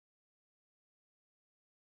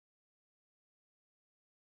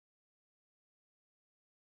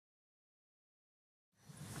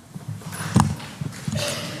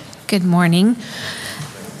Good morning.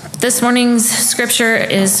 This morning's scripture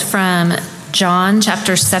is from John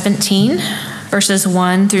chapter 17, verses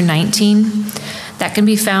 1 through 19. That can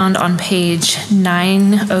be found on page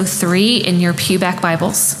 903 in your Pewback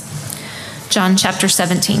Bibles. John chapter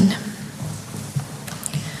 17.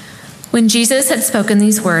 When Jesus had spoken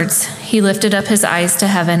these words, he lifted up his eyes to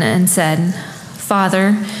heaven and said,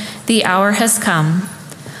 "Father, the hour has come.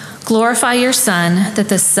 Glorify your Son, that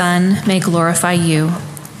the Son may glorify you,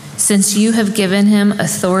 since you have given him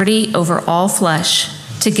authority over all flesh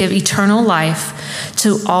to give eternal life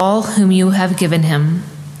to all whom you have given him.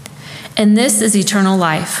 And this is eternal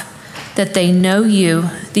life, that they know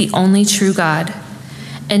you, the only true God,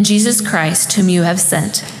 and Jesus Christ, whom you have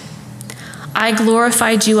sent. I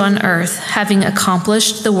glorified you on earth, having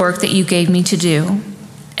accomplished the work that you gave me to do.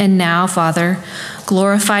 And now, Father,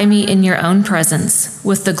 glorify me in your own presence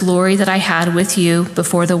with the glory that I had with you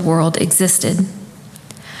before the world existed.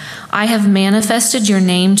 I have manifested your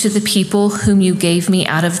name to the people whom you gave me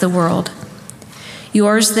out of the world.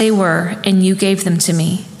 Yours they were, and you gave them to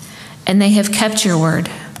me, and they have kept your word.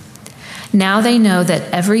 Now they know that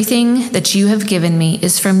everything that you have given me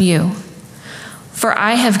is from you. For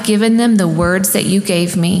I have given them the words that you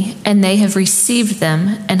gave me, and they have received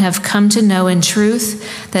them and have come to know in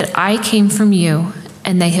truth that I came from you,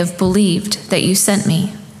 and they have believed that you sent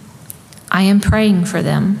me. I am praying for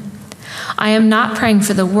them. I am not praying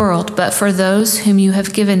for the world, but for those whom you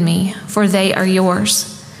have given me, for they are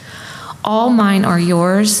yours. All mine are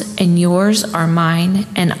yours, and yours are mine,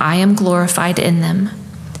 and I am glorified in them.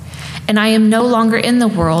 And I am no longer in the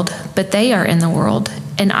world, but they are in the world,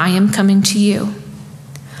 and I am coming to you.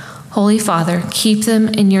 Holy Father, keep them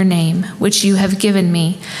in your name, which you have given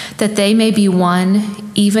me, that they may be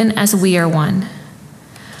one, even as we are one.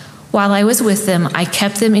 While I was with them, I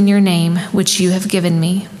kept them in your name, which you have given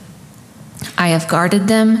me. I have guarded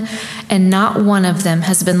them, and not one of them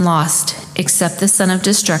has been lost, except the son of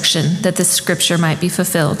destruction, that the scripture might be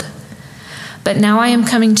fulfilled. But now I am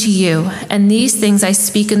coming to you, and these things I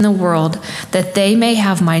speak in the world, that they may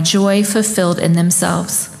have my joy fulfilled in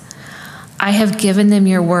themselves. I have given them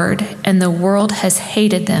your word, and the world has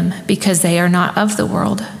hated them, because they are not of the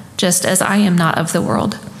world, just as I am not of the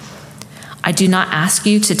world. I do not ask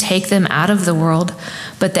you to take them out of the world,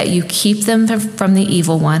 but that you keep them from the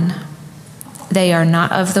evil one. They are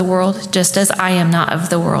not of the world, just as I am not of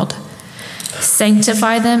the world.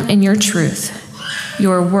 Sanctify them in your truth.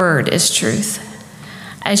 Your word is truth.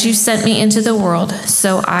 As you sent me into the world,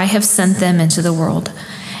 so I have sent them into the world.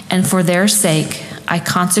 And for their sake, I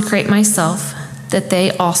consecrate myself, that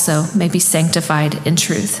they also may be sanctified in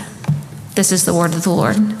truth." This is the word of the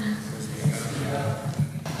Lord.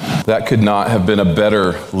 That could not have been a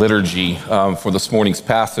better liturgy for this morning's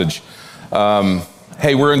passage.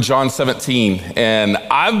 Hey, we're in John 17, and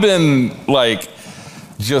I've been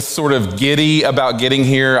just sort of giddy about getting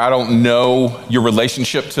here. I don't know your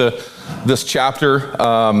relationship to this chapter.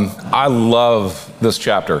 I love this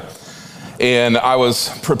chapter. And I was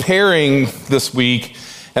preparing this week,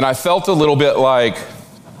 and I felt a little bit like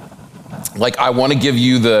I want to give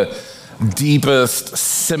you the deepest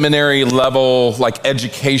seminary level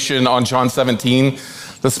education on John 17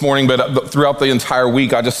 this morning, but throughout the entire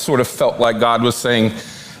week, I just sort of felt like God was saying,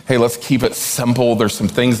 hey, let's keep it simple. There's some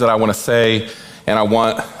things that I want to say, and I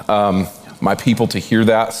want my people to hear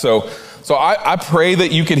that. So I pray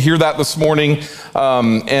that you can hear that this morning,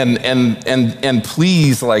 and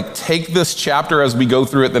please take this chapter as we go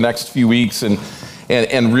through it the next few weeks, and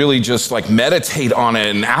really just meditate on it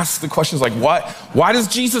and ask the questions why does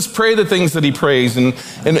Jesus pray the things that he prays, and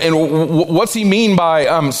what's he mean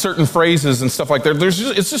by certain phrases and stuff like that.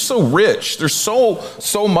 It's just so rich. There's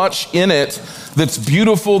so much in it that's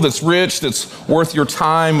beautiful, that's rich, that's worth your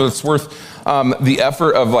time, that's worth the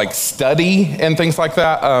effort of study and things like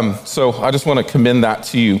that. So I just want to commend that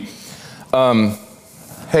to you.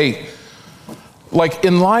 Hey,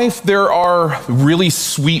 in life, there are really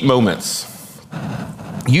sweet moments.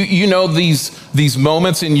 You know these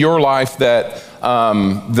moments in your life that are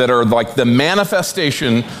the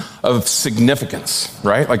manifestation of significance,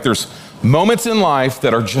 right? There's moments in life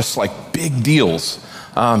that are just big deals.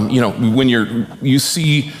 When you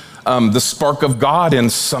see the spark of God in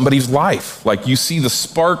somebody's life, you see the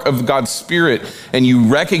spark of God's Spirit, and you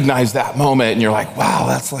recognize that moment, and you're like, wow,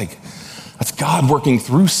 that's God working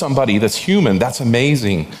through somebody that's human. That's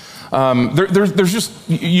amazing. There's just,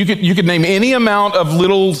 you could name any amount of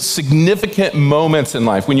little significant moments in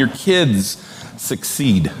life when your kids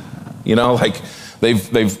succeed,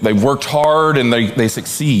 they've worked hard and they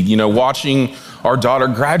succeed. Watching our daughter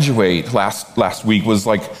graduate last week was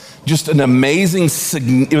just an amazing,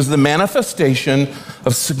 it was the manifestation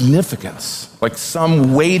of significance, like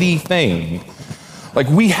some weighty thing. Like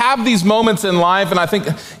we have these moments in life, and I think,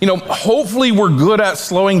 hopefully we're good at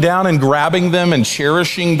slowing down and grabbing them and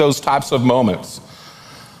cherishing those types of moments.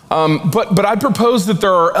 But I propose that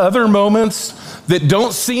there are other moments that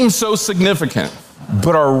don't seem so significant,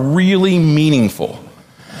 but are really meaningful.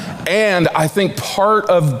 And I think part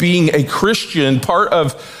of being a Christian, part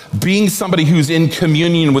of being somebody who's in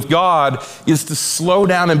communion with God, is to slow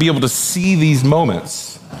down and be able to see these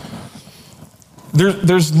moments.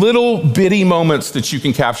 There's little bitty moments that you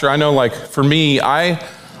can capture. I know, like for me,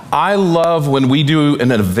 I love when we do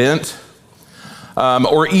an event,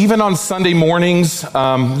 or even on Sunday mornings,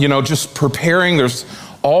 just preparing. There's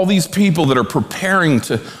all these people that are preparing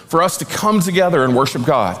for us to come together and worship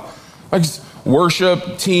God. Like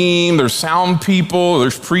worship team, there's sound people,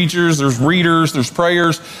 there's preachers, there's readers, there's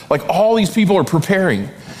prayers. Like all these people are preparing.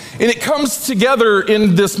 And it comes together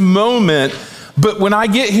in this moment. But when I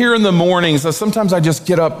get here in the mornings, sometimes I just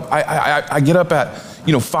get up, I get up at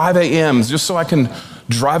 5 a.m. just so I can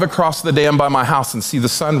drive across the dam by my house and see the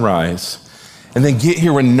sunrise, and then get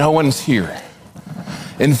here when no one's here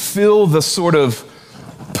and feel the sort of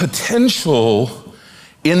potential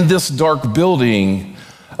in this dark building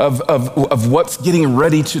of what's getting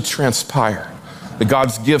ready to transpire. That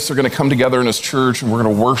God's gifts are going to come together in his church, and we're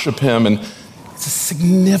going to worship him, and it's a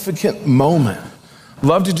significant moment.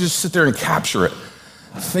 Love to just sit there and capture it.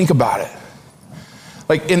 Think about it.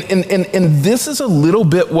 Like, and this is a little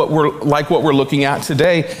bit what we're looking at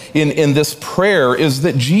today in this prayer, is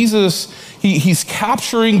that Jesus, he's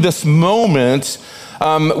capturing this moment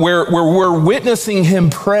where we're witnessing him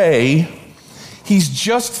pray. He's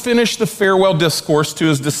just finished the farewell discourse to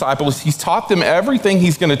his disciples. He's taught them everything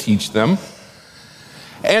he's going to teach them.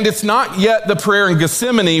 And it's not yet the prayer in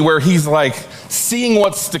Gethsemane where he's like seeing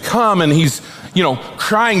what's to come and he's,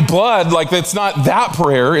 crying blood. Like, it's not that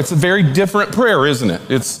prayer. It's a very different prayer, isn't it?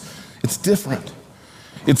 It's different.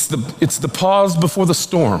 It's the pause before the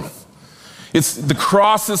storm. It's the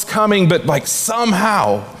cross is coming, but like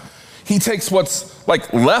somehow he takes what's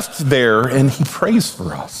like left there and he prays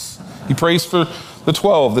for us. He prays for the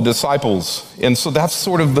 12, the disciples. And so that's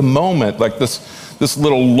sort of the moment, like this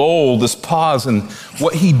little lull, this pause, and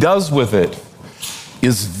what he does with it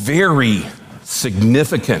is very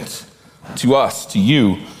significant to us, to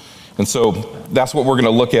you. And so that's what we're going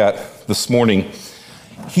to look at this morning.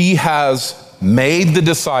 He has made the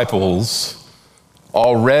disciples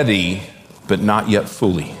already, but not yet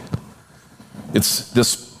fully. It's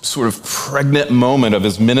this sort of pregnant moment of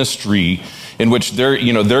his ministry in which they're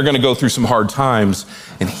going to go through some hard times,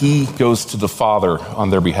 and he goes to the Father on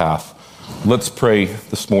their behalf. Let's pray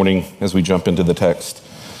this morning as we jump into the text.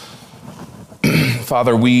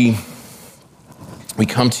 Father, we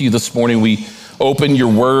come to you this morning. We open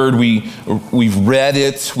your word. We've read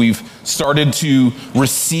it. We've started to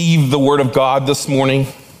receive the word of God this morning.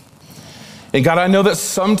 And God, I know that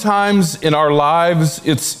sometimes in our lives,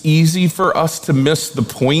 it's easy for us to miss the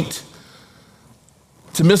point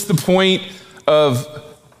of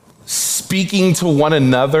speaking to one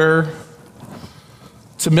another,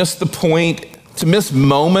 to miss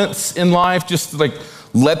moments in life, just to like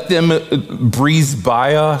let them breeze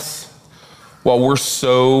by us while we're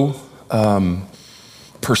so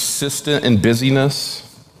persistent in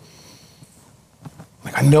busyness.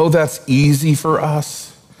 Like, I know that's easy for us.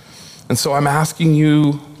 And so I'm asking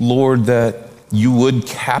you, Lord, that you would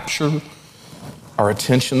capture our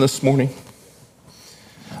attention this morning.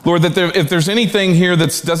 Lord, that if there's anything here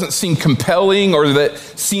that doesn't seem compelling or that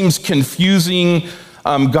seems confusing,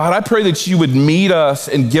 God, I pray that you would meet us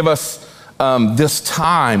and give us this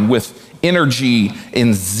time with energy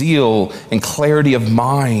and zeal and clarity of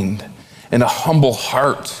mind and a humble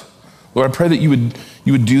heart. Lord, I pray that you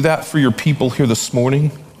would do that for your people here this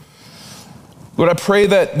morning. Lord, I pray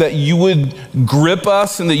that you would grip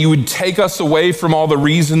us and that you would take us away from all the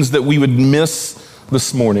reasons that we would miss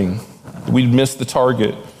this morning. We'd miss the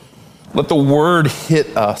target. Let the word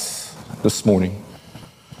hit us this morning.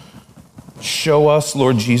 Show us,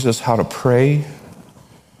 Lord Jesus, how to pray.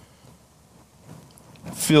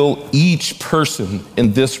 Fill each person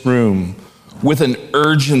in this room with an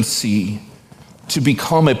urgency to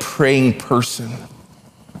become a praying person.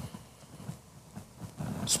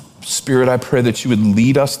 Spirit, I pray that you would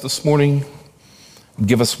lead us this morning.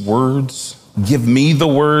 Give us words. Give me the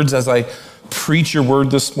words as I preach your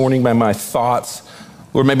word this morning. May my thoughts,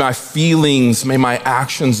 Lord, may my feelings, may my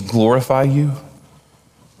actions glorify you.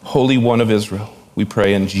 Holy One of Israel, we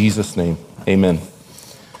pray in Jesus' name. Amen.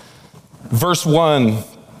 Verse 1,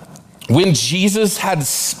 when Jesus had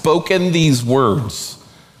spoken these words,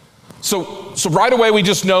 So right away we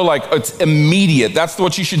just know like it's immediate. That's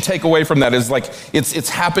what you should take away from that is like it's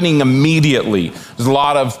happening immediately. There's a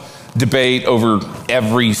lot of debate over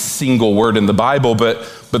every single word in the Bible, but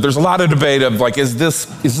there's a lot of debate of like, is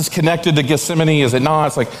this connected to Gethsemane? Is it not?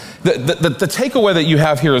 It's like the takeaway that you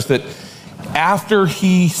have here is that after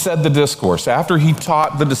he said the discourse, after he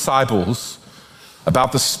taught the disciples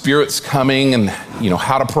about the Spirit's coming and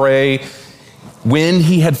how to pray, when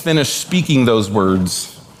he had finished speaking those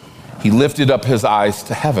words, he lifted up his eyes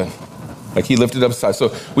to heaven. Like he lifted up his eyes.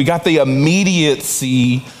 So we got the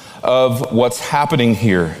immediacy of what's happening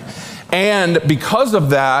here. And because of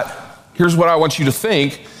that, here's what I want you to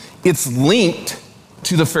think. It's linked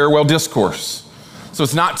to the farewell discourse. So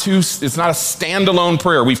it's not a standalone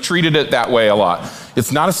prayer. We've treated it that way a lot.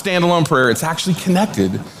 It's not a standalone prayer. It's actually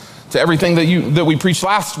connected to everything that we preached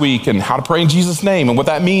last week and how to pray in Jesus' name and what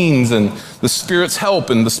that means and the Spirit's help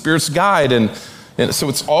and the Spirit's guide. And so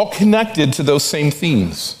it's all connected to those same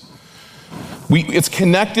themes. It's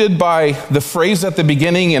connected by the phrase at the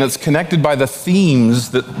beginning, and it's connected by the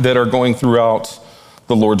themes that are going throughout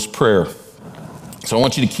the Lord's Prayer. So I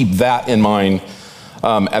want you to keep that in mind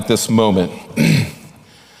at this moment.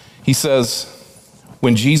 He says,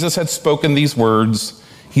 when Jesus had spoken these words,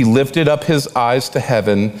 he lifted up his eyes to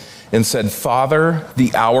heaven and said, Father,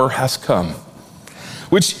 the hour has come.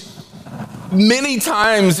 Which many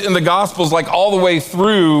times in the Gospels, like all the way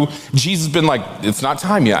through, Jesus has been like, it's not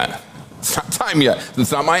time yet. It's not time yet.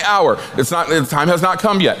 It's not my hour. The time has not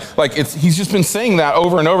come yet. Like he's just been saying that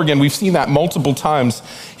over and over again. We've seen that multiple times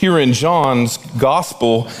here in John's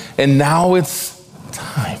Gospel, and now it's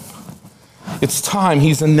time. It's time.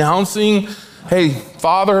 He's announcing, hey,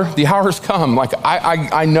 Father, the hour's come. Like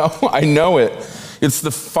I know it. It's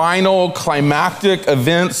the final climactic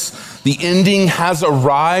events. The ending has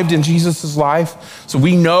arrived in Jesus' life. So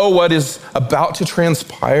we know what is about to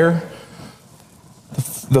transpire.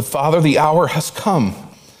 The Father, the hour has come.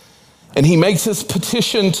 And he makes his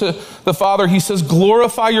petition to the Father. He says,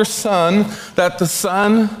 glorify your Son, that the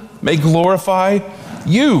Son may glorify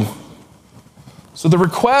you. So the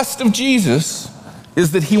request of Jesus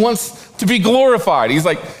is that he wants to be glorified. He's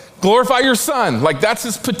like, glorify your Son. Like that's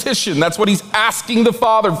his petition. That's what he's asking the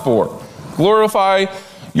Father for. Glorify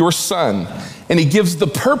your Son. And he gives the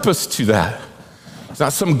purpose to that. He's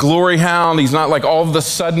not some glory hound. He's not like all of a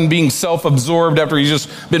sudden being self-absorbed after he's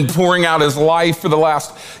just been pouring out his life for the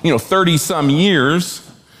last, 30 some years.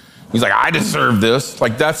 He's like, I deserve this.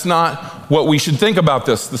 Like that's not what we should think about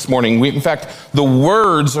this morning. In fact, the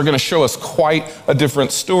words are going to show us quite a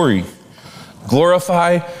different story.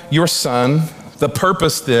 Glorify your Son. The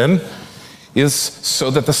purpose then is so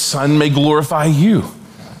that the Son may glorify you.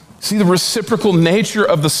 See the reciprocal nature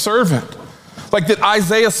of the servant. Like that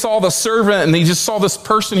Isaiah saw the servant and he just saw this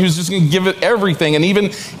person who's just going to give it everything. And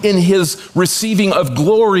even in his receiving of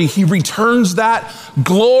glory, he returns that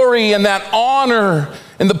glory and that honor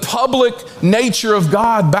and the public nature of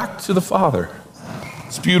God back to the Father.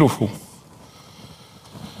 It's beautiful.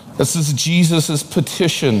 This is Jesus'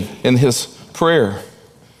 petition in his prayer.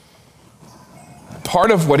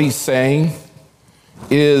 Part of what he's saying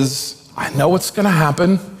is, I know what's going to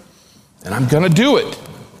happen and I'm going to do it.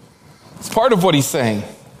 It's part of what he's saying.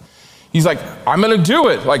 He's like, I'm going to do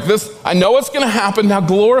it. Like this, I know what's going to happen. Now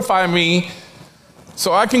glorify me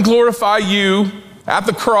so I can glorify you at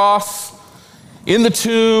the cross, in the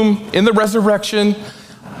tomb, in the resurrection.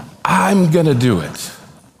 I'm going to do it.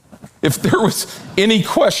 If there was any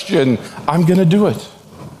question, I'm going to do it.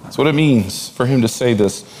 That's what it means for him to say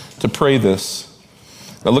this, to pray this.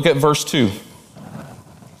 Now look at verse 2.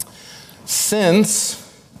 Since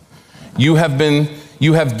you have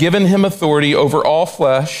given him authority over all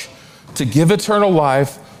flesh to give eternal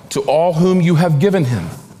life to all whom you have given him.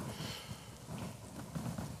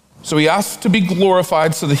 So he asks to be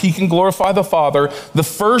glorified so that he can glorify the Father. The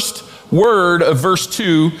first word of verse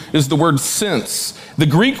 2 is the word since. The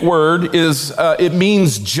Greek word is, it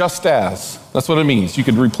means just as. That's what it means. You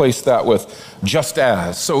could replace that with just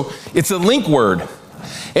as. So it's a link word.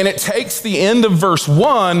 And it takes the end of verse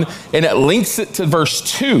 1 and it links it to verse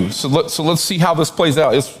 2. So let's see how this plays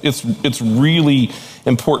out. It's really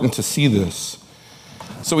important to see this.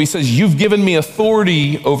 So he says, you've given me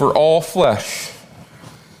authority over all flesh.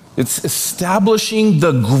 It's establishing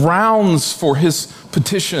the grounds for his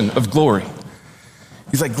petition of glory.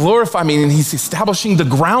 He's like, glorify me, and he's establishing the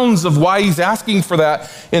grounds of why he's asking for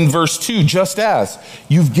that in verse 2, just as.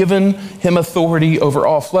 You've given him authority over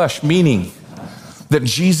all flesh, meaning that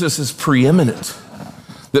Jesus is preeminent,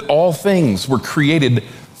 that all things were created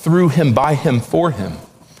through him, by him, for him.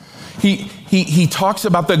 He talks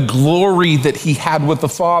about the glory that he had with the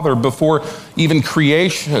Father before even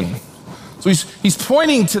creation. So he's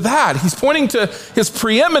pointing to that. He's pointing to his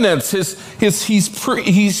preeminence.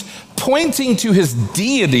 He's pointing to his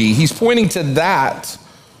deity. He's pointing to that.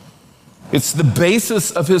 It's the basis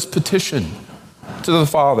of his petition to the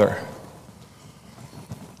Father.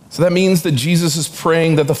 So that means that Jesus is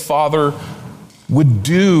praying that the Father would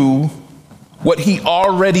do what he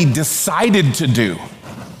already decided to do,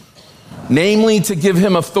 namely to give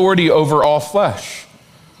him authority over all flesh.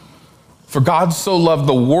 For God so loved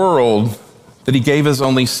the world that he gave his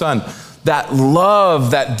only Son. That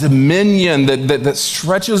love, that dominion that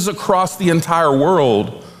stretches across the entire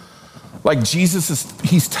world. Like Jesus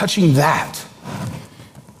he's touching that.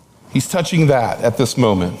 He's touching that at this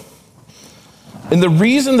moment. And the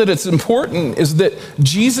reason that it's important is that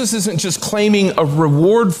Jesus isn't just claiming a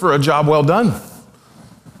reward for a job well done.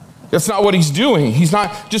 That's not what he's doing. He's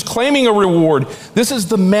not just claiming a reward. This is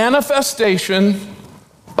the manifestation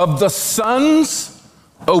of the Son's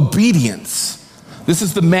obedience. This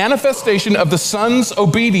is the manifestation of the Son's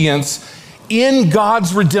obedience in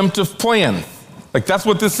God's redemptive plan. Like, that's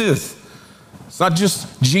what this is. It's not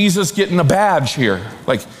just Jesus getting a badge here.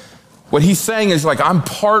 Like, what he's saying is, like, I'm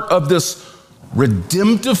part of this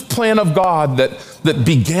redemptive plan of God that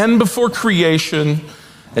began before creation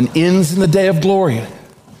and ends in the day of glory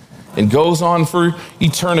and goes on for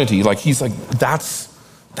eternity. Like, he's like, that's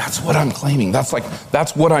what I'm claiming. That's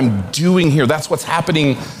what I'm doing here. That's what's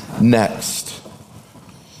happening next.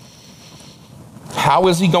 How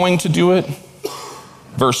is he going to do it?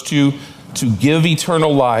 Verse 2, to give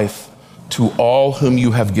eternal life to all whom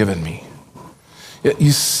you have given me.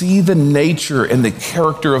 You see the nature and the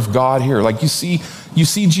character of God here. Like, you see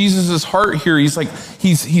Jesus' heart here. He's like,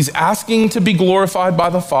 he's asking to be glorified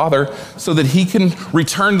by the Father so that he can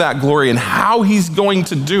return that glory. And how he's going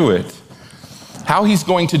to do it,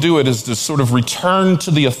 is to sort of return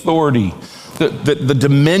to the authority, the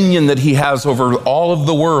dominion that he has over all of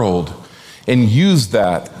the world, and use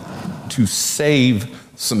that to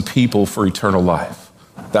save some people for eternal life.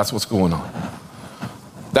 That's what's going on.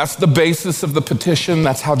 That's the basis of the petition.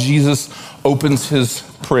 That's how Jesus opens his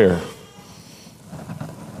prayer.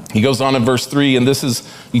 He goes on in verse 3, and this is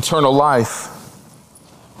eternal life,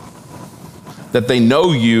 that they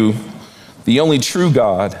know you, the only true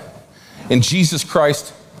God, and Jesus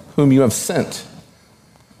Christ, whom you have sent.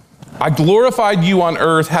 I glorified you on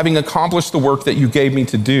earth, having accomplished the work that you gave me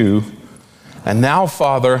to do. And now,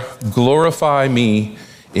 Father, glorify me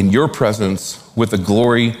in your presence with the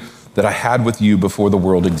glory that I had with you before the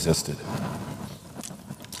world existed.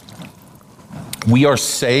 We are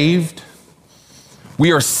saved.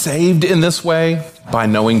 We are saved in this way by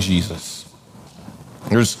knowing Jesus.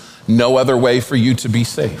 There's no other way for you to be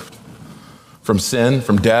saved. From sin,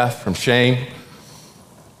 from death, from shame,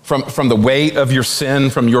 from the weight of your sin,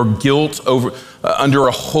 from your guilt under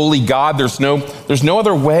a holy God. There's no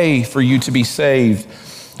other way for you to be saved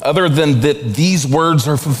other than that these words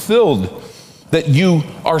are fulfilled, that you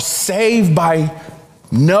are saved by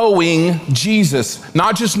knowing Jesus,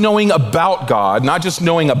 not just knowing about God, not just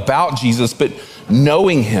knowing about Jesus, but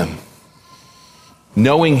knowing him.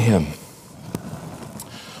 Knowing him.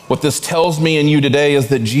 What this tells me and you today is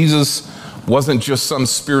that Jesus wasn't just some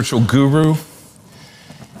spiritual guru.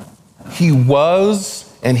 He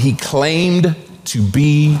was, and he claimed to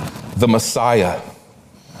be the Messiah.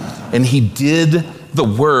 And he did the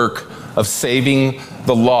work of saving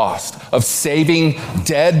the lost, of saving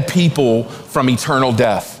dead people from eternal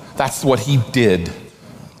death. That's what he did.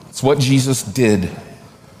 It's what Jesus did.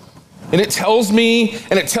 And it tells me,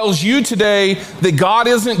 and it tells you today, that God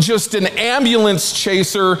isn't just an ambulance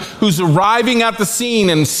chaser who's arriving at the scene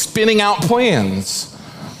and spinning out plans.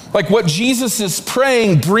 Like, what Jesus is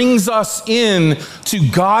praying brings us in to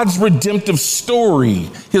God's redemptive story,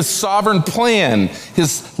 his sovereign plan,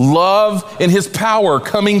 his love and his power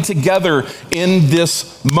coming together in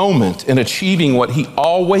this moment and achieving what he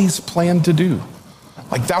always planned to do.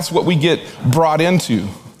 Like, that's what we get brought into.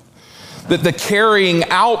 That the carrying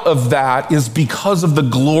out of that is because of the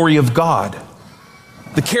glory of God.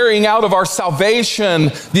 The carrying out of our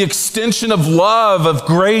salvation, the extension of love, of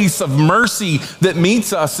grace, of mercy that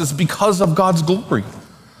meets us is because of God's glory.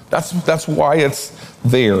 That's why it's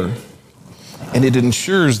there. And it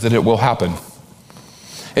ensures that it will happen.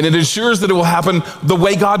 And it ensures that it will happen the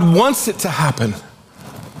way God wants it to happen.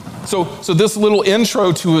 So this little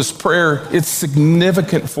intro to his prayer, it's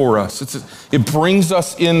significant for us. It brings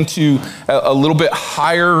us into a little bit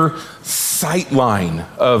higher sight line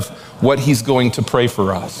of what he's going to pray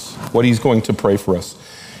for us,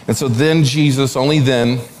 And so then Jesus, only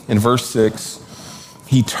then, in verse 6,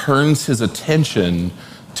 he turns his attention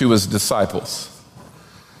to his disciples.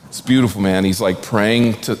 It's beautiful, man. He's like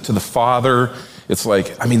praying to the Father. It's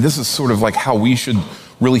like, I mean, this is sort of like how we should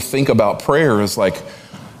really think about prayer is like,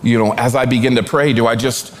 you know, as I begin to pray,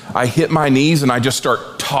 I hit my knees and I just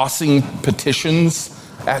start tossing petitions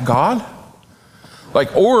at God?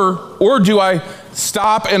 Like, or do I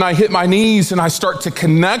stop and I hit my knees and I start to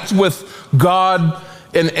connect with God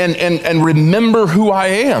and remember who I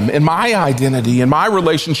am and my identity and my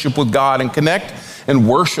relationship with God and connect and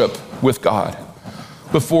worship with God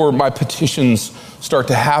before my petitions start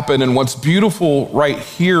to happen? And what's beautiful right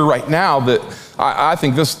here, right now, that I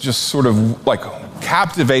think this just sort of like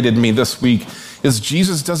captivated me this week is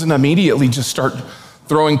Jesus doesn't immediately just start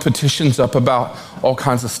throwing petitions up about all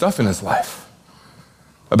kinds of stuff in his life.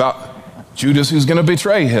 About Judas who's going to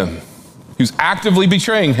betray him, who's actively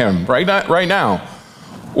betraying him right now,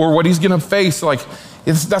 or what he's going to face. Like,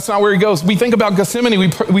 that's not where he goes. We think about Gethsemane,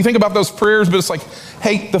 we think about those prayers, but it's like,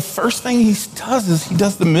 hey, the first thing he does is he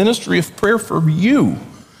does the ministry of prayer for you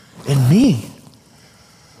and me.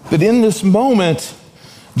 But in this moment,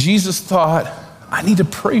 Jesus thought, I need to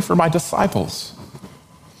pray for my disciples.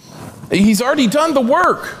 He's already done the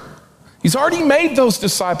work. He's already made those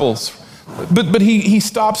disciples, but he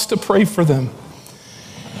stops to pray for them.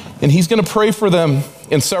 And he's going to pray for them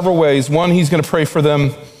in several ways. One, he's going to pray for them.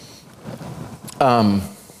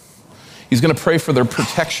 He's going to pray for their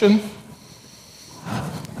protection.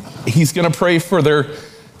 He's going to pray for their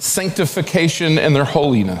sanctification and their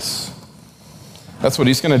holiness. That's what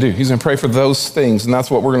he's going to do. He's going to pray for those things, and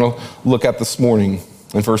that's what we're going to look at this morning.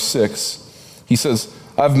 In verse 6, he says,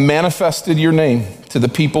 I've manifested your name to the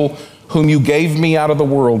people whom you gave me out of the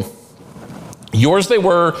world. Yours they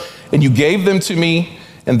were, and you gave them to me,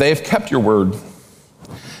 and they have kept your word.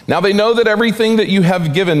 Now they know that everything that you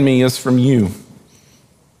have given me is from you.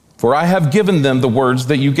 For I have given them the words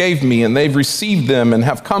that you gave me, and they've received them and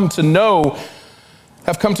have come to know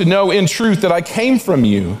in truth that I came from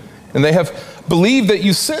you, and they have believed that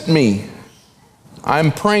you sent me.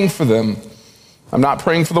 I'm praying for them. I'm not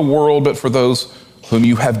praying for the world, but for those whom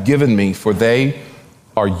you have given me, for they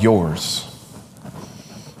are yours.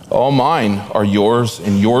 All mine are yours,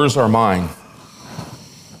 and yours are mine.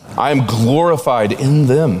 I am glorified in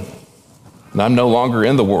them, and I'm no longer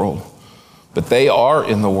in the world, but they are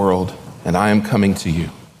in the world, and I am coming to you.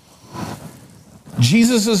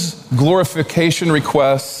 Jesus' glorification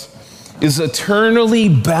request is eternally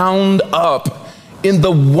bound up in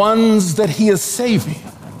the ones that he is saving.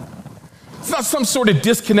 It's not some sort of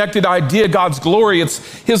disconnected idea, God's glory. It's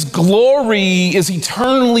his glory is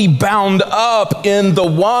eternally bound up in the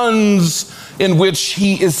ones in which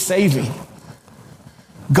he is saving.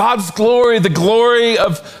 God's glory, the glory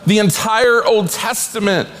of the entire Old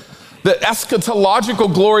Testament, the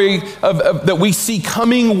eschatological glory that we see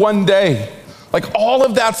coming one day. Like all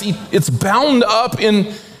of it's bound up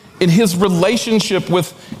in his relationship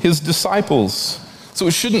with his disciples. So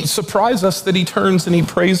it shouldn't surprise us that he turns and he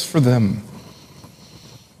prays for them.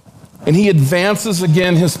 And he advances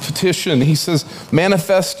again his petition. He says,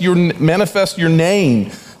 manifest your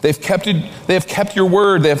name. They have kept your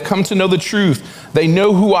word. They have come to know the truth. They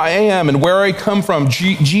know who I am and where I come from.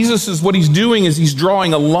 Jesus is what he's doing is he's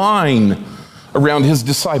drawing a line around his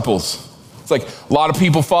disciples. It's like a lot of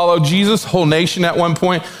people followed Jesus. Whole nation at one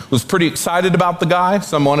point was pretty excited about the guy.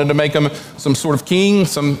 Some wanted to make him some sort of king,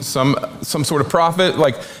 some sort of prophet.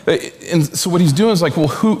 And so what he's doing is like, well,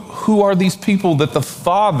 who are these people that the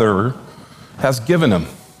Father has given him?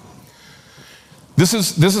 This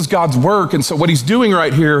is God's work. And so what he's doing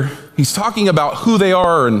right here, he's talking about who they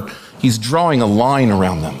are, and he's drawing a line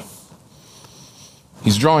around them.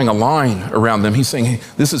 He's drawing a line around them. He's saying, hey,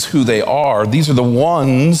 this is who they are. These are the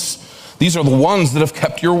ones that have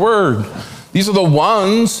kept your word. These are the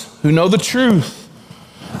ones who know the truth.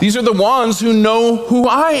 These are the ones who know who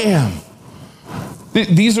I am.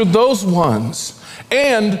 These are those ones.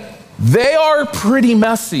 And they are pretty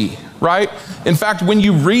messy, right? In fact, when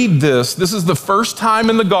you read this is the first time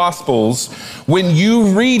in the Gospels when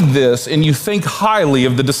you read this and you think highly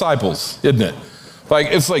of the disciples, isn't it? Like,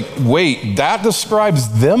 it's like, wait, that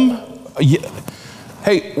describes them? Yeah.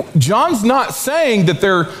 Hey, John's not saying that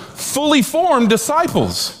they're fully formed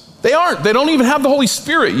disciples. They aren't. They don't even have the Holy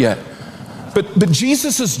Spirit yet. But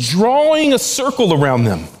Jesus is drawing a circle around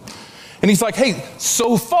them. And he's like, hey,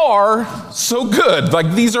 so far, so good.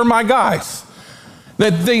 Like, these are my guys.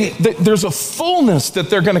 That there's a fullness that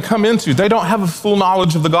they're going to come into. They don't have a full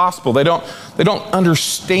knowledge of the gospel. They don't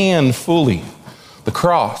understand fully the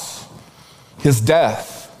cross, his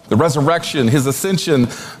death, the resurrection, his ascension,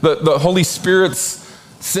 the Holy Spirit's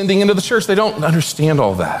sending into the church. They don't understand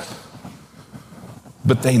all that.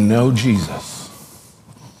 But they know Jesus.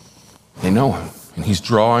 They know him. And he's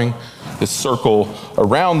drawing this circle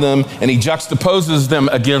around them, and he juxtaposes them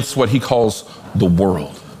against what he calls the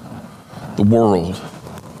world. The world.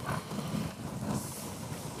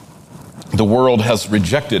 The world has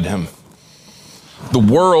rejected him. The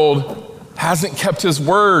world hasn't kept his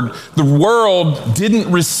word. The world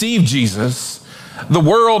didn't receive Jesus. The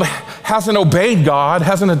world hasn't obeyed God,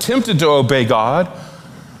 hasn't attempted to obey God.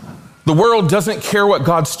 The world doesn't care what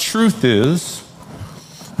God's truth is.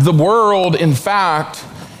 The world, in fact,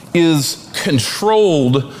 is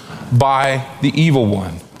controlled by the evil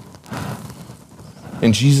one.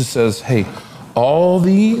 And Jesus says, hey, all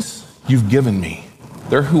these you've given me.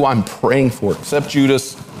 They're who I'm praying for, except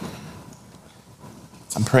Judas.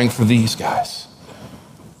 I'm praying for these guys.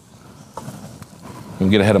 I'm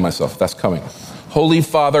going to get ahead of myself. That's coming. Holy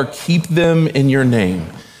Father, keep them in your name.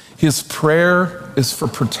 His prayer is for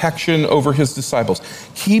protection over his disciples.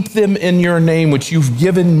 Keep them in your name, which you've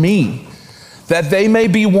given me, that they may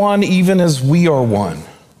be one even as we are one.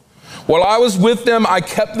 While I was with them, I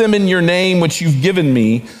kept them in your name, which you've given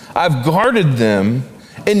me. I've guarded them,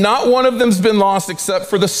 and not one of them's been lost except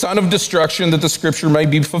for the son of destruction, that the scripture may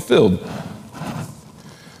be fulfilled.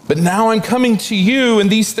 But now I'm coming to you, and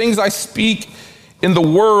these things I speak in the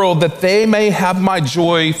world, that they may have my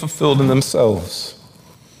joy fulfilled in themselves.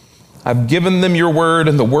 I've given them your word,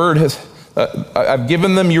 and the world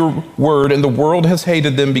has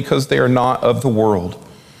hated them because they are not of the world,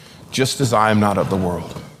 just as I am not of the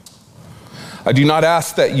world. I do not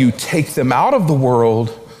ask that you take them out of the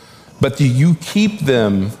world, but that you keep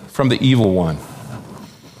them from the evil one.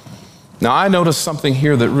 Now, I noticed something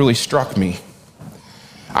here that really struck me.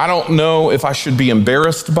 I don't know if I should be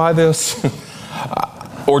embarrassed by this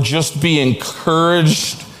or just be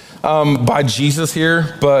encouraged by Jesus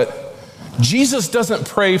here, but Jesus doesn't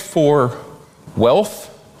pray for wealth.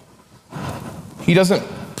 He doesn't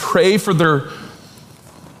pray for their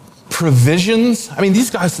provisions. I mean, these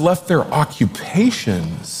guys left their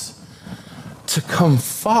occupations to come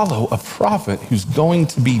follow a prophet who's going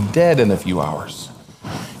to be dead in a few hours.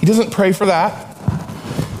 He doesn't pray for that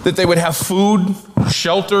they would have food,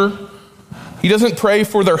 shelter. He doesn't pray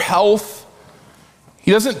for their health. He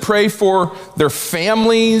doesn't pray for their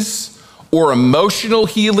families or emotional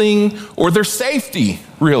healing or their safety,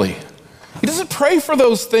 really. He doesn't pray for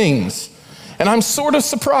those things. And I'm sort of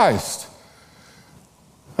surprised.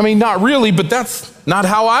 I mean, not really, but that's not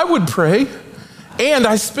how I would pray. And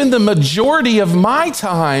I spend the majority of my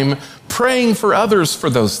time praying for others for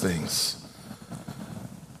those things.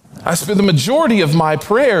 I spend the majority of my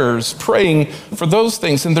prayers praying for those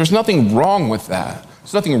things, and there's nothing wrong with that.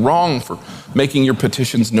 There's nothing wrong for making your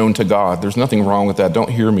petitions known to God. There's nothing wrong with that. Don't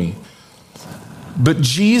hear me. But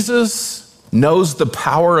Jesus knows the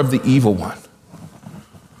power of the evil one.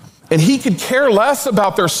 And he could care less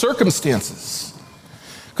about their circumstances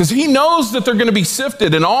because he knows that they're going to be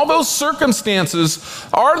sifted. And all those circumstances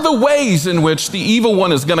are the ways in which the evil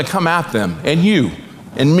one is going to come at them and you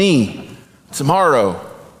and me tomorrow,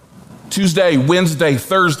 Tuesday, Wednesday,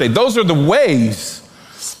 Thursday. Those are the ways.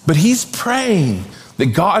 But he's praying that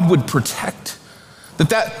God would protect,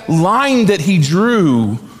 that line that he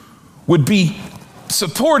drew would be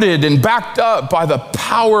supported and backed up by the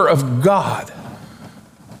power of God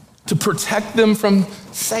to protect them from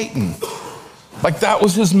Satan. Like that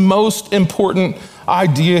was his most important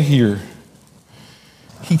idea here.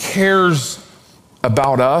 He cares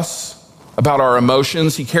about us, about our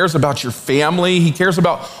emotions. He cares about your family. He cares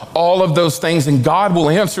about all of those things, and God will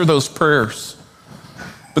answer those prayers.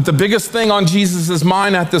 But the biggest thing on Jesus'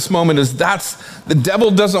 mind at this moment is the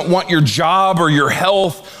devil doesn't want your job or your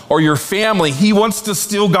health or your family. He wants to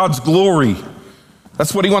steal God's glory.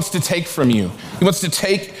 That's what he wants to take from you. He wants to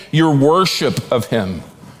take your worship of him.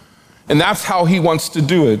 And that's how he wants to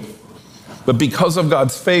do it. But because of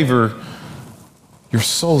God's favor, your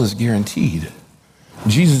soul is guaranteed.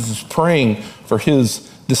 Jesus is praying for his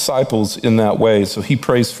disciples in that way. So he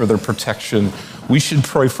prays for their protection. We should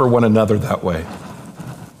pray for one another that way.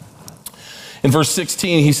 In verse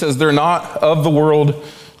 16, he says, they're not of the world,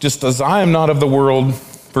 just as I am not of the world.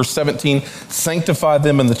 Verse 17, sanctify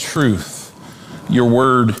them in the truth. Your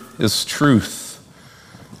word is truth.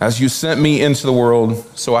 As you sent me into the world,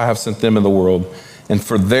 so I have sent them in the world. And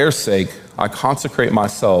for their sake, I consecrate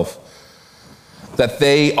myself, that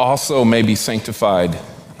they also may be sanctified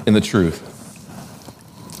in the truth.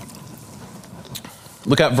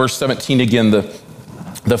 Look at verse 17 again,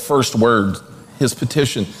 the first word, his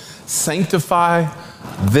petition. Sanctify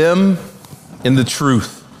them in the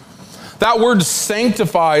truth. That word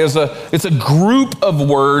sanctify it's a group of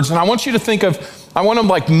words, and I want you to think of I want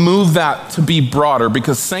to move that to be broader,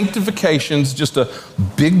 because sanctification is just a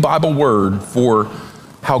big Bible word for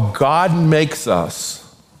how God makes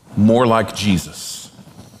us more like Jesus.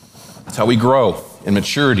 It's how we grow in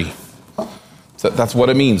maturity. So that's what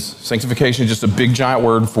it means. Sanctification is just a big giant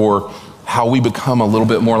word for how we become a little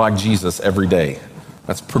bit more like Jesus every day.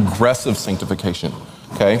 That's progressive sanctification,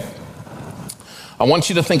 okay? I want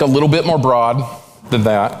you to think a little bit more broad than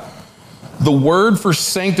that. The word for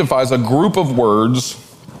sanctify is a group of words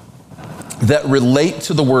that relate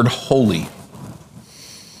to the word holy.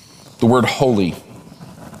 The word holy.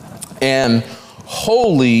 And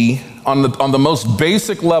holy, on the most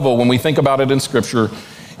basic level, when we think about it in Scripture,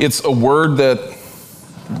 it's a word that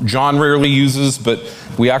John rarely uses, but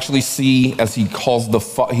we actually see as he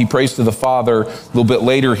prays to the Father. A little bit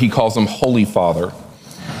later, he calls him Holy Father.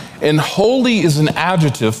 And holy is an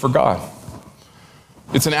adjective for God.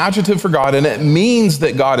 It's an adjective for God, and it means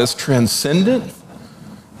that God is transcendent.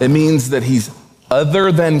 It means that he's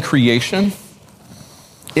other than creation.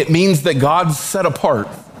 It means that God's set apart.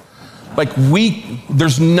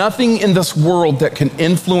 There's nothing in this world that can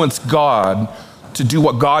influence God to do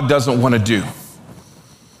what God doesn't want to do.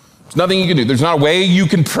 There's nothing you can do. There's not a way you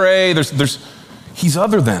can pray. He's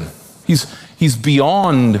other than. He's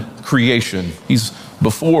beyond creation. He's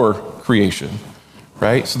before creation,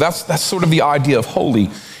 right? So that's sort of the idea of holy.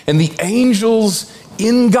 And the angels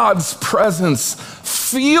in God's presence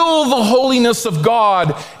feel the holiness of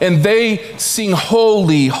God, and they sing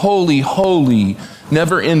holy, holy, holy,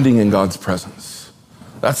 never ending in God's presence.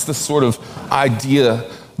 That's the sort of idea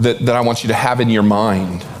that I want you to have in your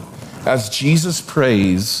mind as Jesus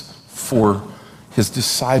prays for his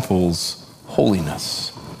disciples'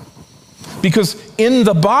 holiness. Because in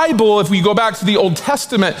the Bible, if we go back to the Old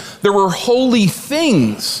Testament, there were holy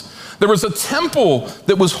things. There was a temple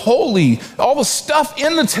that was holy. All the stuff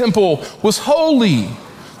in the temple was holy.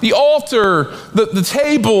 The altar, the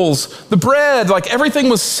tables, the bread, everything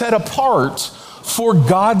was set apart for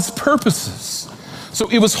God's purposes. So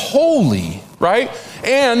it was holy, right?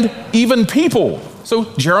 And even people. So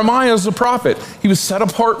Jeremiah is a prophet. He was set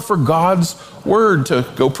apart for God's word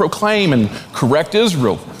to go proclaim and correct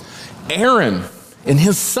Israel. Aaron and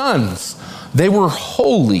his sons, they were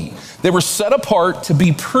holy. They were set apart to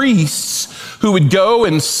be priests who would go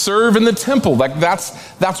and serve in the temple.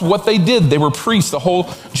 That's what they did. They were priests, a whole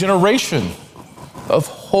generation of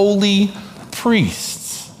holy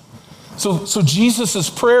priests. So Jesus'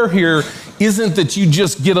 prayer here isn't that you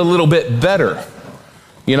just get a little bit better.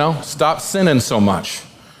 Stop sinning so much.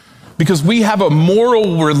 Because we have a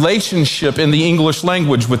moral relationship in the English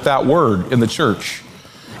language with that word in the church.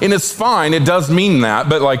 And it's fine, it does mean that,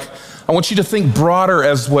 but I want you to think broader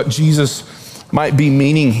as what Jesus might be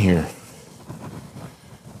meaning here.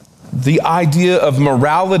 The idea of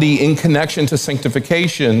morality in connection to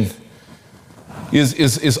sanctification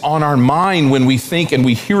is on our mind when we think and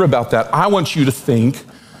we hear about that. I want you to think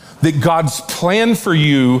that God's plan for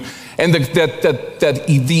you and that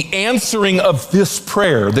the answering of this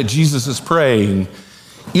prayer that Jesus is praying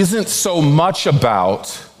isn't so much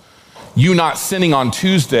about you not sinning on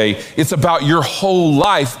Tuesday. It's about your whole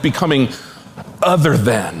life becoming other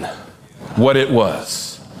than what it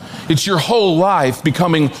was. It's your whole life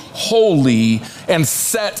becoming holy and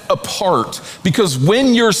set apart. Because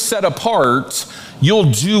when you're set apart,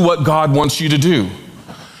 you'll do what God wants you to do.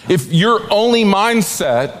 If your only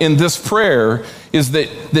mindset in this prayer is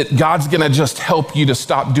that God's gonna just help you to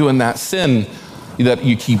stop doing that sin that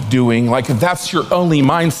you keep doing, if that's your only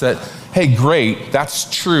mindset, hey, great,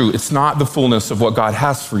 that's true. It's not the fullness of what God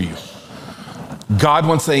has for you. God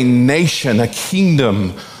wants a nation, a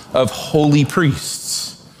kingdom of holy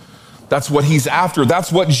priests. That's what he's after.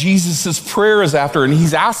 That's what Jesus' prayer is after. And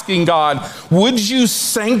he's asking God, would you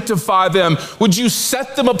sanctify them? Would you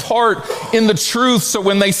set them apart in the truth so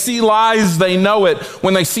when they see lies, they know it.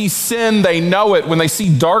 When they see sin, they know it. When they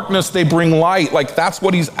see darkness, they bring light. That's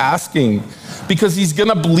what he's asking. Because he's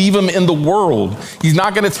gonna leave them in the world. He's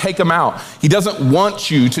not gonna take them out. He doesn't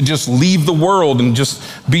want you to just leave the world and just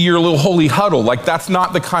be your little holy huddle. That's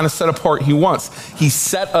not the kind of set apart he wants. He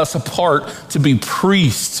set us apart to be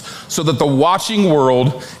priests so that the watching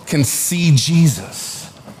world can see Jesus.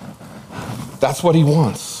 That's what he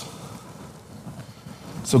wants.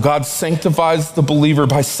 So God sanctifies the believer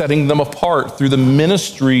by setting them apart through the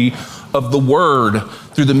ministry of the word,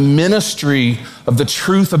 through the ministry of the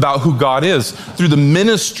truth about who God is, through the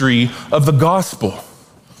ministry of the gospel.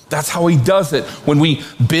 That's how he does it. When we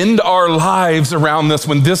bend our lives around this,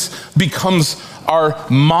 when this becomes our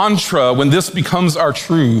mantra, when this becomes our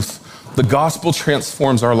truth, the gospel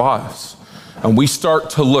transforms our lives. And we start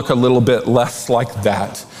to look a little bit less like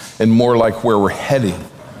that. and more like where we're heading.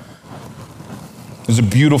 There's a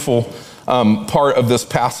beautiful part of this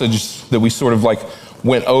passage that we sort of like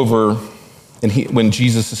went over, and when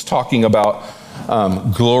Jesus is talking about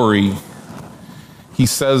glory, he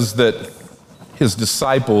says that his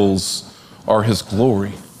disciples are his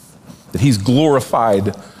glory, that he's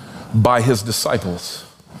glorified by his disciples.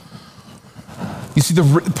 You see,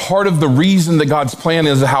 part of the reason that God's plan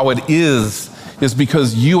is how it is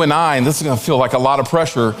because you and I, and this is going to feel like a lot of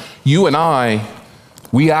pressure, you and I,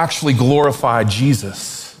 we actually glorify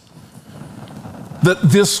Jesus. That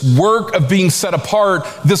this work of being set apart,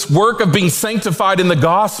 this work of being sanctified in the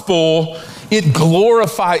gospel, it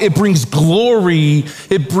brings glory,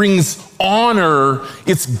 it brings honor.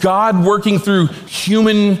 It's God working through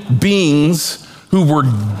human beings who were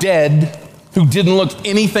dead, who didn't look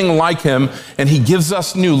anything like him, and he gives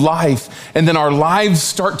us new life. And then our lives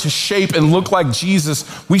start to shape and look like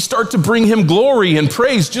Jesus. We start to bring him glory and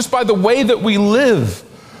praise just by the way that we live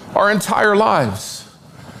our entire lives.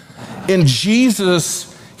 In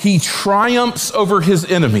Jesus, he triumphs over his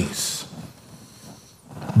enemies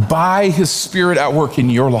by his Spirit at work in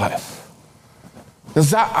your life.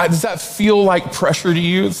 Does that feel like pressure to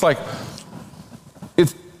you? It's like,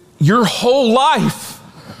 it's your whole life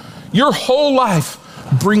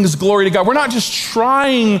brings glory to God. We're not just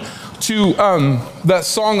trying to, that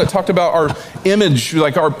song that talked about our image,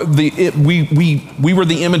 like we were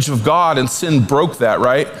the image of God and sin broke that,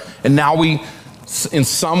 right? And now in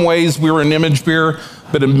some ways we were an image bearer,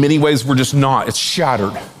 but in many ways we're just not. It's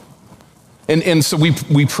shattered. And so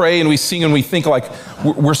we pray and we sing and we think like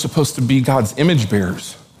we're supposed to be God's image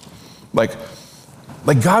bearers. Like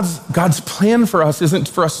God's plan for us isn't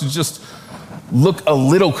for us to just look a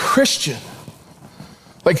little Christian.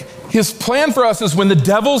 Like his plan for us is when the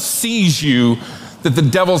devil sees you, that the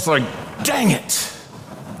devil's like, dang it.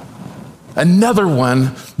 Another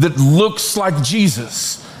one that looks like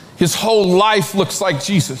Jesus. His whole life looks like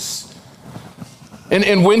Jesus.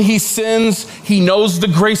 And when he sins, he knows the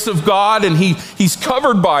grace of God and he's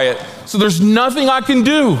covered by it. So there's nothing I can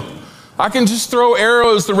do. I can just throw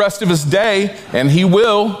arrows the rest of his day, and he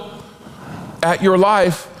will, at your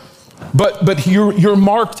life. But you're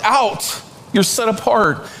marked out. You're set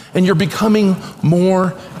apart, and you're becoming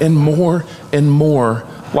more and more and more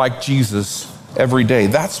like Jesus every day.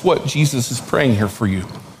 That's what Jesus is praying here for you.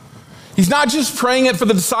 He's not just praying it for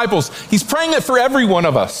the disciples. He's praying it for every one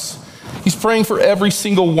of us. He's praying for every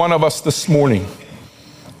single one of us this morning,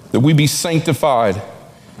 that we be sanctified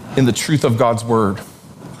in the truth of God's word.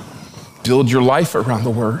 Build your life around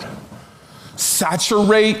the word.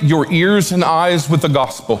 Saturate your ears and eyes with the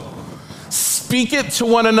gospel. Speak it to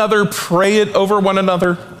one another. Pray it over one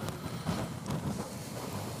another.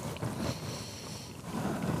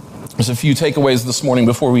 There's a few takeaways this morning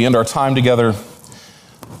before we end our time together.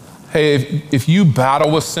 Hey, if you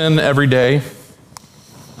battle with sin every day,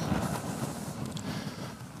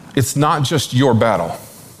 it's not just your battle.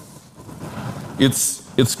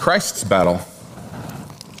 It's Christ's battle.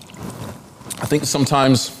 I think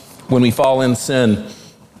sometimes when we fall in sin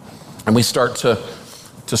and we start to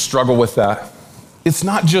struggle with that, it's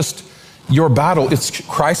not just your battle, it's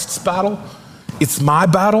Christ's battle. It's my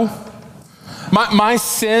battle. My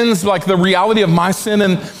sins, like the reality of my sin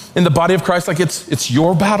in the body of Christ, like it's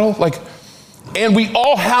your battle. Like, and we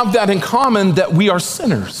all have that in common, that we are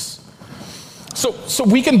sinners. So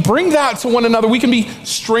we can bring that to one another. We can be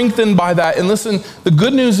strengthened by that. And listen, the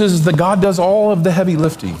good news is that God does all of the heavy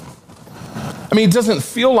lifting. I mean, it doesn't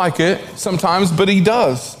feel like it sometimes, but he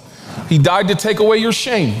does. He died to take away your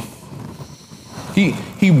shame.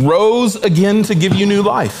 He rose again to give you new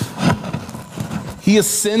life. He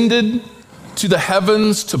ascended to the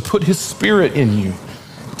heavens to put his Spirit in you,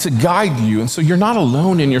 to guide you. And so you're not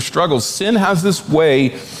alone in your struggles. Sin has this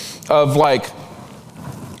way of like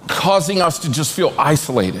causing us to just feel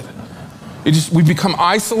isolated. We become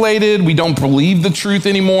isolated. We don't believe the truth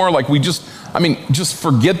anymore. Like just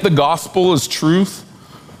forget the gospel as truth.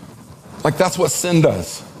 Like that's what sin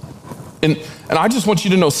does. And I just want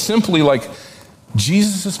you to know simply, like,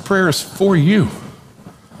 Jesus' prayer is for you.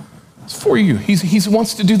 It's for you. He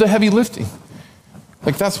wants to do the heavy lifting.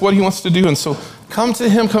 Like that's what he wants to do. And so come to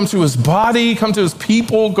him, come to his body, come to his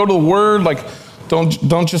people, go to the word. Like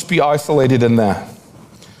don't just be isolated in that.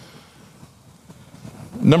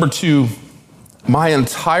 Number 2, my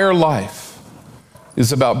entire life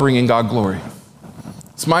is about bringing God glory.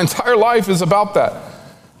 So my entire life is about that.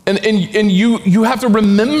 And you have to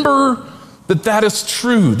remember that is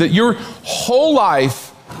true, that your whole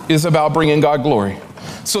life is about bringing God glory.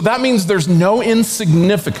 So that means there's no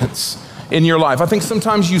insignificance in your life. I think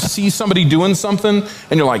sometimes you see somebody doing something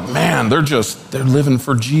and you're like, man, they're living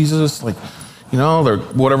for Jesus. Like, they're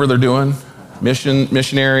whatever they're doing,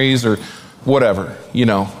 missionaries or whatever,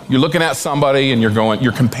 You're looking at somebody and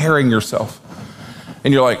you're comparing yourself.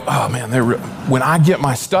 And you're like, oh man, when I get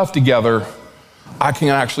my stuff together, I can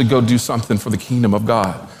actually go do something for the kingdom of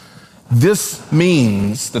God. This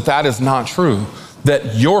means that is not true,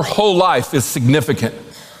 that your whole life is significant.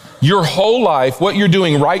 Your whole life, what you're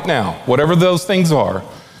doing right now, whatever those things are,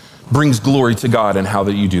 brings glory to God in how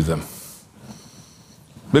that you do them.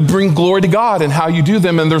 But bring glory to God in how you do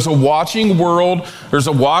them. And there's a watching world. There's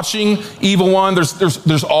a watching evil one.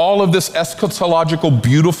 There's all of this eschatological,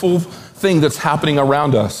 beautiful thing that's happening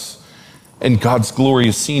around us. And God's glory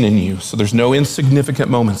is seen in you. So there's no insignificant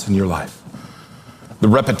moments in your life. The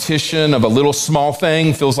repetition of a little small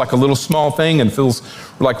thing feels like a little small thing and feels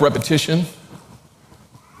like repetition.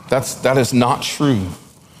 That is not true.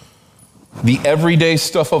 The everyday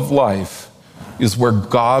stuff of life is where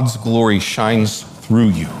God's glory shines through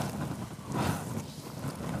you.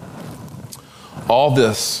 All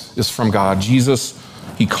this is from God. Jesus,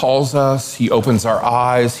 he calls us, he opens our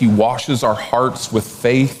eyes, he washes our hearts with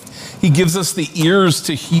faith. He gives us the ears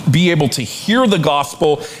to be able to hear the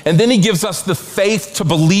gospel, and then he gives us the faith to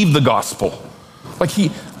believe the gospel.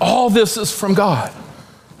 All this is from God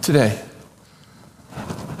today.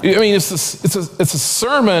 I mean, it's a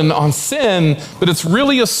sermon on sin, but it's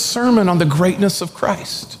really a sermon on the greatness of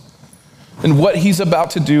Christ and what he's about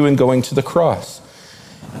to do in going to the cross.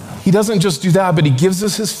 He doesn't just do that, but he gives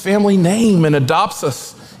us his family name and adopts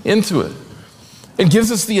us into it and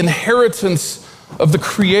gives us the inheritance of the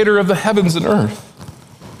creator of the heavens and earth.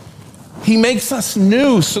 He makes us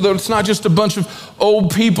new so that it's not just a bunch of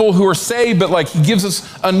old people who are saved, but he gives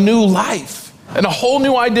us a new life and a whole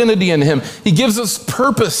new identity in him. He gives us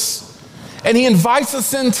purpose, and he invites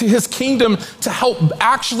us into his kingdom to help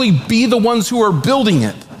actually be the ones who are building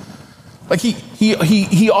it.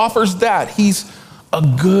 He offers that. He's a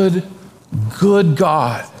good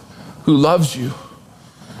God who loves you.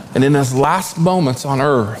 And in his last moments on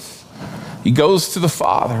earth, he goes to the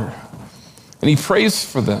Father and he prays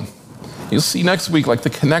for them. You'll see next week, the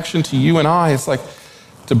connection to you and I, it's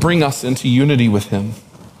to bring us into unity with him.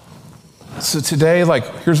 So today,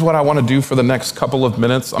 here's what I want to do for the next couple of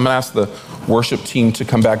minutes. I'm going to ask the worship team to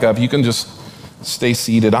come back up. You can just stay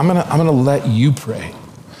seated. I'm going to let you pray.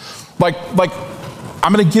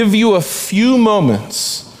 I'm going to give you a few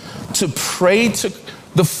moments to pray to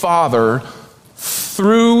the Father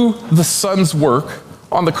through the Son's work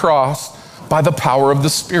on the cross by the power of the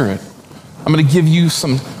Spirit. I'm going to give you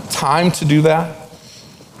some time to do that.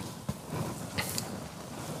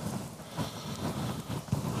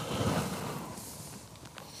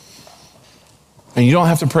 And you don't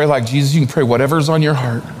have to pray like Jesus. You can pray whatever's on your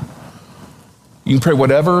heart. You can pray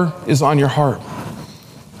whatever is on your heart.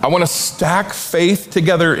 I want to stack faith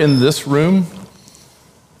together in this room.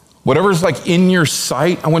 Whatever's in your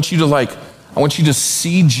sight, I want you to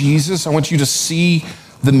see Jesus. I want you to see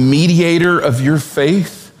the mediator of your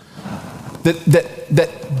faith.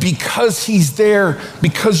 That because he's there,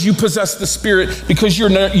 because you possess the Spirit, because you're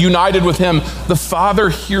united with him, the Father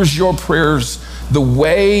hears your prayers the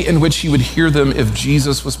way in which he would hear them if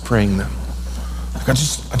Jesus was praying them. I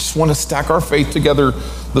just want to stack our faith together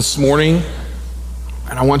this morning,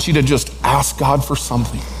 and I want you to just ask God for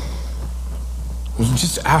something.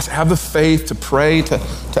 Just have the faith to pray,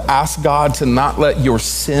 to ask God to not let your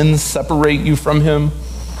sin separate you from him,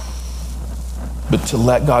 but to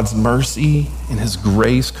let God's mercy and his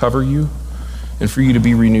grace cover you and for you to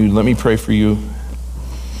be renewed. Let me pray for you.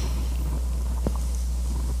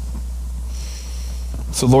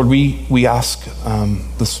 So Lord, we ask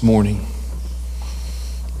this morning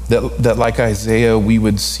that like Isaiah, we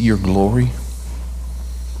would see your glory.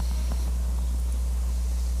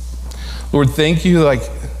 Lord, thank you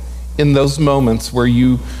in those moments where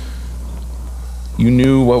you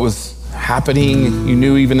knew what was happening. You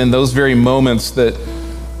knew even in those very moments that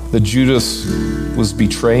Judas was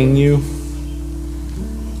betraying you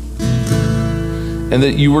and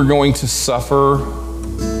that you were going to suffer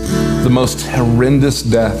the most horrendous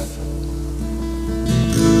death.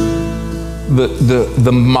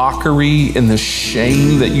 The mockery and the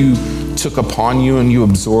shame that you took upon you and you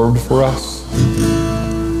absorbed for us.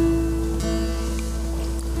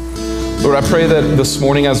 Lord, I pray that this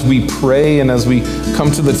morning as we pray and as we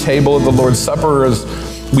come to the table of the Lord's Supper, as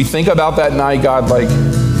we think about that night, God, I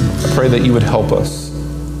pray that you would help us.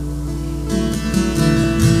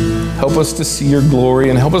 Help us to see your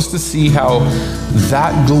glory and help us to see how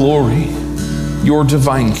that glory, your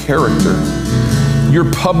divine character, your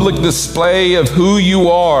public display of who you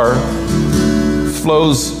are,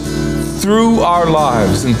 flows through our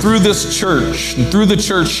lives and through this church and through the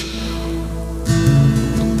church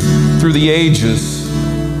through the ages.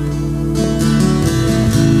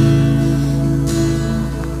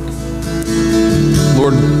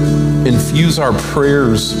 Lord, infuse our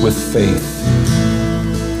prayers with faith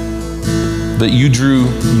that you drew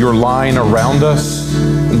your line around us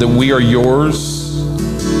and that we are yours.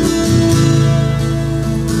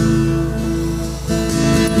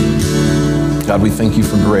 God, we thank you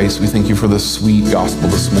for grace. We thank you for the sweet gospel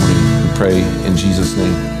this morning. We pray in Jesus'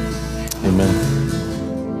 name. Amen.